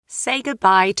Say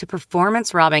goodbye to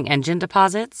performance-robbing engine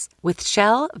deposits with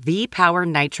Shell V-Power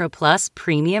Nitro Plus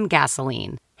Premium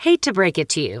Gasoline. Hate to break it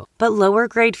to you, but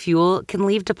lower-grade fuel can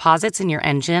leave deposits in your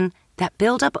engine that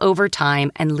build up over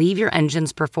time and leave your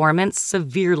engine's performance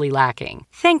severely lacking.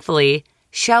 Thankfully,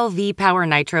 Shell V-Power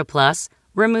Nitro Plus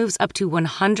removes up to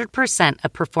 100%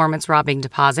 of performance-robbing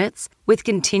deposits with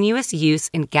continuous use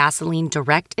in gasoline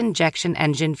direct injection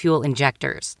engine fuel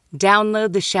injectors.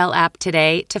 Download the Shell app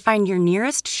today to find your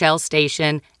nearest Shell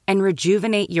station and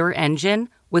rejuvenate your engine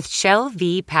with Shell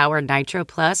V-Power Nitro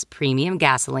Plus Premium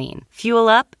Gasoline. Fuel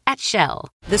up at Shell.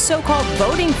 The so-called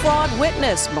voting fraud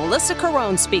witness, Melissa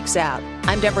Carone, speaks out.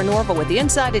 I'm Deborah Norville with the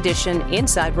Inside Edition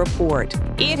Inside Report.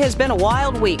 It has been a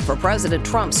wild week for President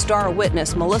Trump's star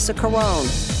witness, Melissa Carone,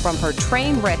 from her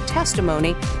train wreck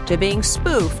testimony to being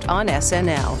spoofed on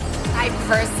SNL. I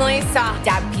personally saw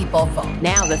dead people vote.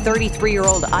 Now the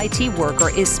 33-year-old IT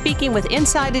worker is speaking with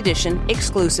Inside Edition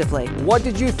exclusively. What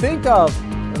did you think of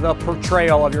the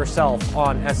portrayal of yourself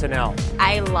on SNL?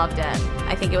 I loved it.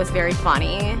 I think it was very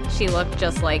funny. She looked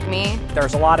just like me.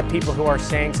 There's a lot of people who are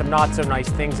saying some not so nice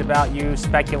things about you,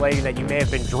 speculating that you may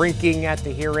have been drinking at the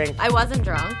hearing. I wasn't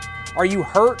drunk. Are you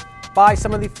hurt by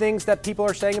some of the things that people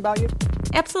are saying about you?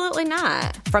 Absolutely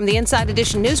not. From the Inside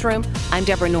Edition newsroom, I'm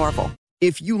Deborah Norville.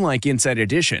 If you like Inside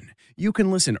Edition, you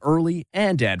can listen early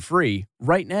and ad-free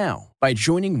right now by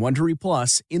joining Wondery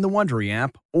Plus in the Wondery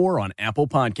app or on Apple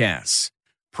Podcasts.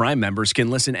 Prime members can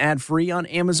listen ad-free on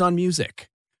Amazon Music.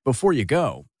 Before you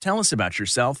go, tell us about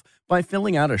yourself by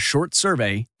filling out a short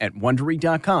survey at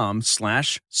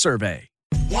Wondery.com/survey.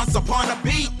 Once upon a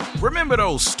beat. Remember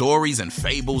those stories and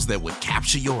fables that would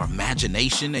capture your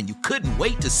imagination and you couldn't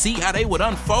wait to see how they would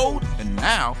unfold? And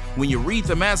now, when you read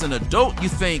them as an adult, you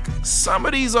think, some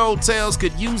of these old tales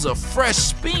could use a fresh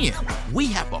spin. We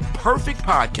have a perfect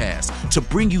podcast to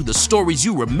bring you the stories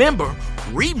you remember,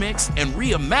 remix, and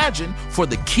reimagine for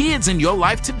the kids in your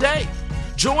life today.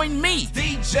 Join me,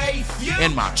 DJ Few,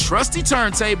 and my trusty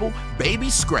turntable, Baby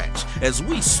Scratch, as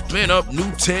we spin up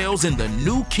new tales in the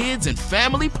New Kids and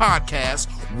Family podcast,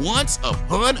 Once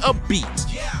Upon a Beat.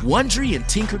 Wondery and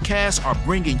Tinkercast are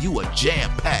bringing you a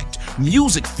jam-packed,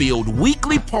 music-filled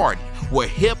weekly party where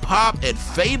hip-hop and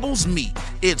fables meet.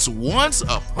 It's Once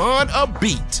Upon a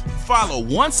Beat. Follow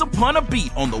Once Upon a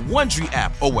Beat on the Wondery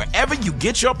app or wherever you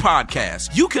get your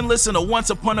podcasts. You can listen to Once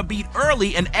Upon a Beat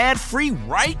early and ad-free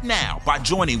right now by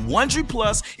joining Wondery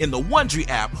Plus in the Wondery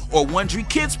app or Wondery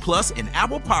Kids Plus in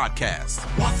Apple Podcasts.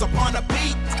 Once Upon a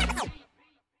Beat.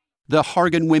 The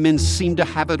Hargan women seem to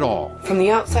have it all. From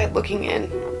the outside looking in,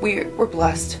 we were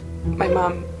blessed. My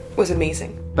mom was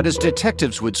amazing. But as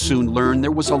detectives would soon learn, there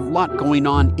was a lot going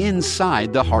on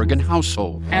inside the Hargan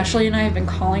household. Ashley and I have been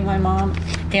calling my mom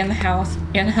and the house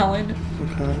and Helen.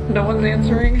 Okay. No one's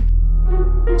answering.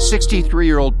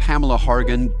 63-year-old Pamela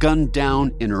Hargan gunned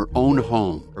down in her own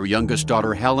home. Her youngest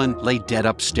daughter, Helen, lay dead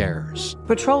upstairs.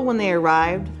 Patrol, when they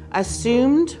arrived,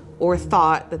 assumed or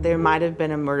thought that there might have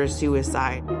been a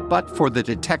murder-suicide. But for the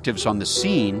detectives on the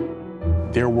scene,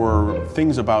 there were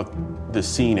things about the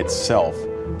scene itself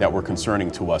that were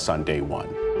concerning to us on day one.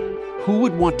 Who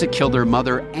would want to kill their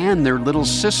mother and their little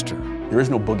sister? There is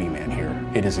no boogeyman here.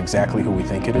 It is exactly who we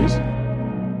think it is.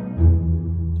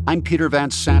 I'm Peter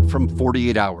Van Sant from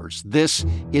 48 Hours. This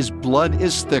is Blood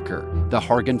is Thicker, the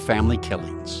Hargan family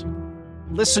killings.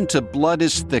 Listen to Blood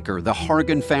is Thicker, the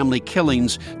Hargan family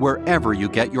killings, wherever you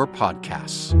get your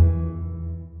podcasts.